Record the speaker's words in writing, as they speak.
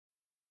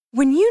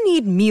When you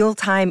need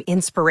mealtime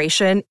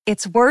inspiration,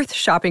 it's worth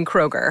shopping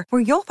Kroger,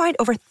 where you'll find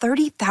over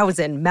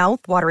 30,000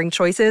 mouth-watering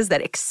choices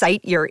that excite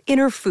your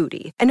inner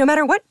foodie. And no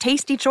matter what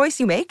tasty choice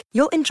you make,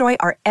 you'll enjoy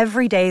our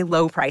everyday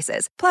low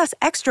prices, plus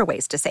extra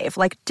ways to save,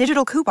 like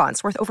digital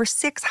coupons worth over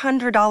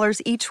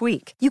 $600 each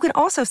week. You can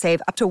also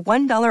save up to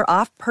 $1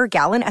 off per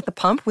gallon at the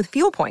pump with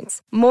fuel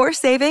points. More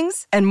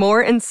savings and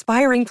more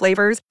inspiring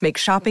flavors make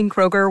shopping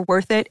Kroger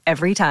worth it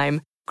every time.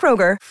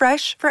 Kroger,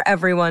 fresh for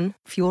everyone.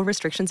 Fuel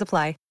restrictions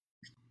apply.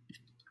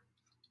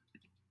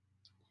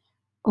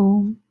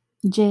 ओम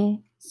जय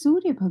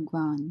सूर्य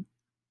भगवान।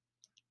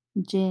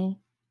 जय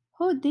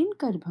हो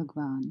दिनकर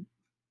भगवान।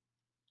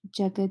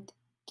 जगत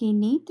के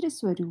नेत्र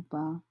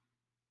स्वरूपा,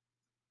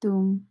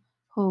 तुम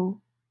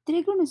हो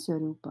त्रिगुण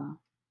स्वरूपा।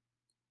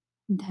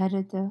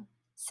 धरत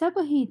सब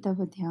ही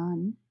तव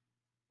ध्यान।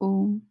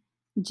 ओम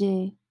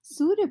जय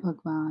सूर्य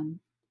भगवान।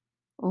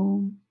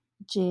 ओम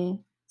जय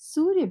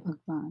सूर्य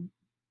भगवान।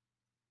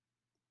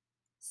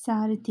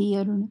 सारथी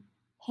अरुण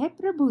है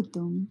प्रभु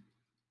तुम,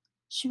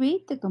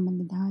 श्वेत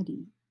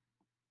कमलधारी।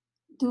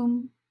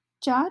 तुम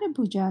चार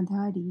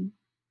भुजाधारी,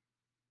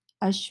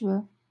 अश्व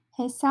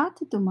है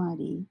साथ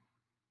तुम्हारे।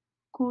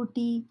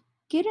 कोटि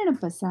किरण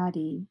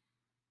पसारे,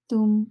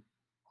 तुम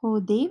हो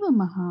देव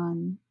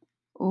महान।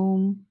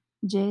 ओम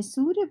जय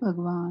सूर्य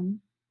भगवान।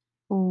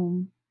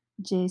 ओम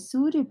जय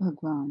सूर्य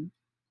भगवान।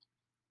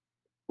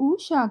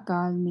 उषा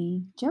काल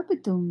में जब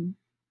तुम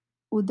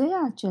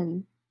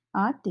उदयाचल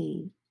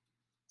आते,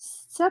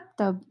 सब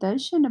तब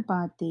दर्शन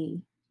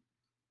पाते।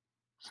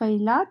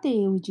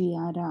 फैलाते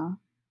उजियारा,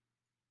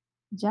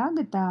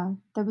 जागता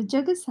तब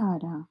जग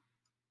सारा।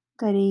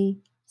 करे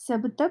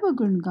सब तब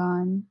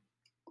गुणगान।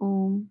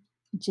 ओम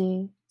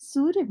जय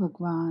सूर्य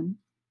भगवान।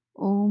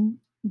 ओम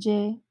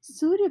जय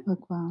सूर्य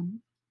भगवान।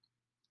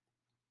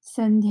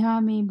 संध्या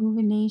में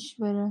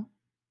भुवनेश्वर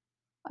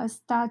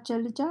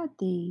अस्ताचल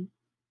जाते,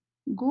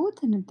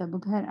 गोधन तब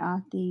घर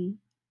आते।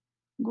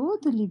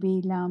 गोधुली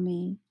बेला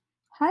में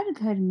हर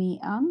घर में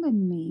आंगन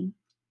में,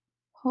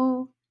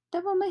 हो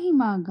तब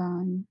महिमा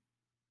गान।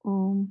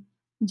 ओम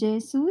जय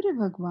सूर्य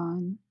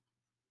भगवान।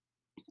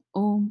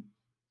 ओम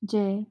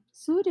जय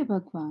सूर्य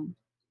भगवान।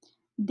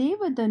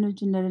 देव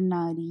दनुज नर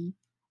नारी,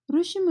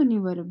 ऋषि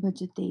मुनिवर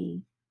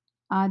भजते।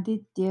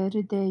 आदित्य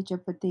हृदय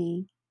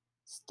जपते,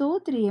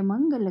 स्तोत्रिय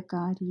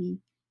मंगलकारी।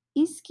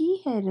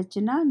 इसकी है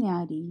रचना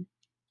न्यारी,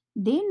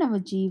 दे नव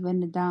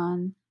जीवन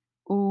दान।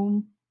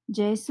 ओम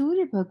जय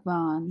सूर्य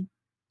भगवान।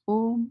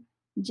 ओम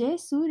जय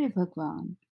सूर्य भगवान।